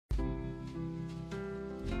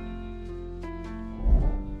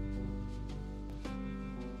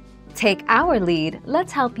Take our lead,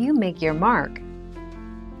 let's help you make your mark.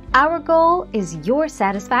 Our goal is your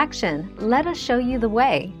satisfaction. Let us show you the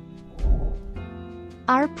way.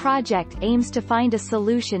 Our project aims to find a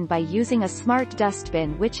solution by using a smart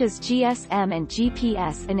dustbin which is GSM and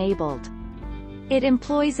GPS enabled. It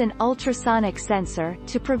employs an ultrasonic sensor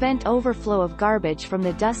to prevent overflow of garbage from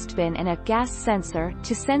the dustbin and a gas sensor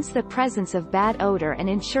to sense the presence of bad odor and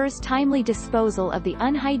ensures timely disposal of the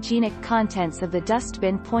unhygienic contents of the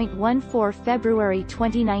dustbin. 14 February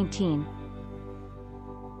 2019.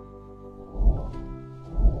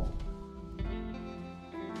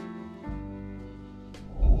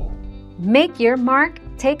 Make your mark,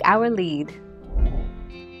 take our lead.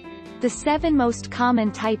 The 7 most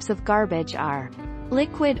common types of garbage are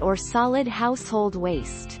liquid or solid household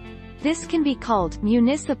waste. This can be called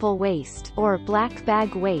municipal waste or black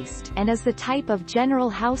bag waste and is the type of general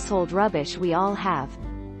household rubbish we all have.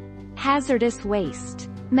 Hazardous waste,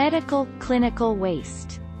 medical, clinical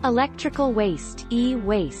waste, electrical waste,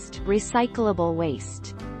 e-waste, recyclable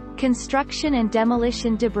waste, construction and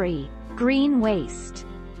demolition debris, green waste.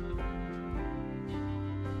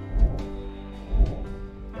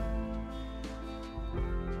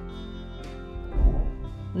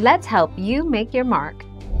 Let's help you make your mark.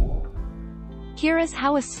 Here is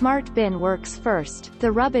how a smart bin works. First,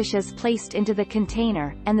 the rubbish is placed into the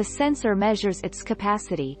container, and the sensor measures its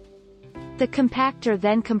capacity. The compactor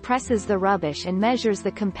then compresses the rubbish and measures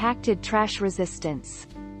the compacted trash resistance.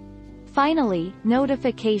 Finally,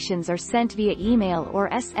 notifications are sent via email or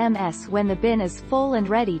SMS when the bin is full and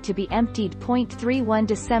ready to be emptied. 31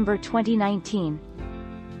 December 2019.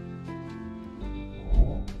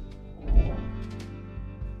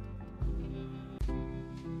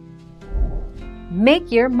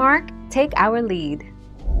 Make your mark, take our lead.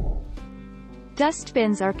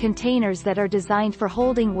 Dustbins are containers that are designed for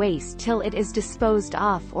holding waste till it is disposed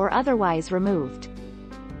of or otherwise removed.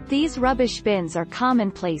 These rubbish bins are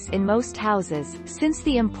commonplace in most houses, since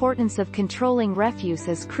the importance of controlling refuse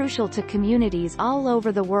is crucial to communities all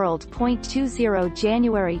over the world. 20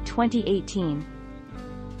 January 2018.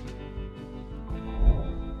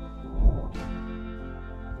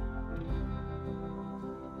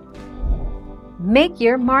 Make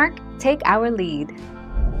your mark, take our lead.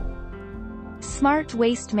 Smart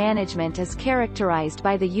waste management is characterized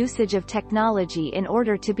by the usage of technology in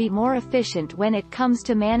order to be more efficient when it comes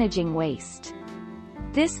to managing waste.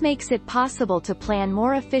 This makes it possible to plan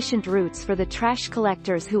more efficient routes for the trash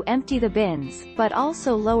collectors who empty the bins, but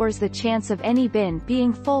also lowers the chance of any bin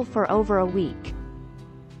being full for over a week.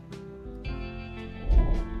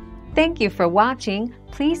 Thank you for watching.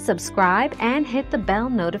 Please subscribe and hit the bell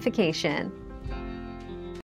notification.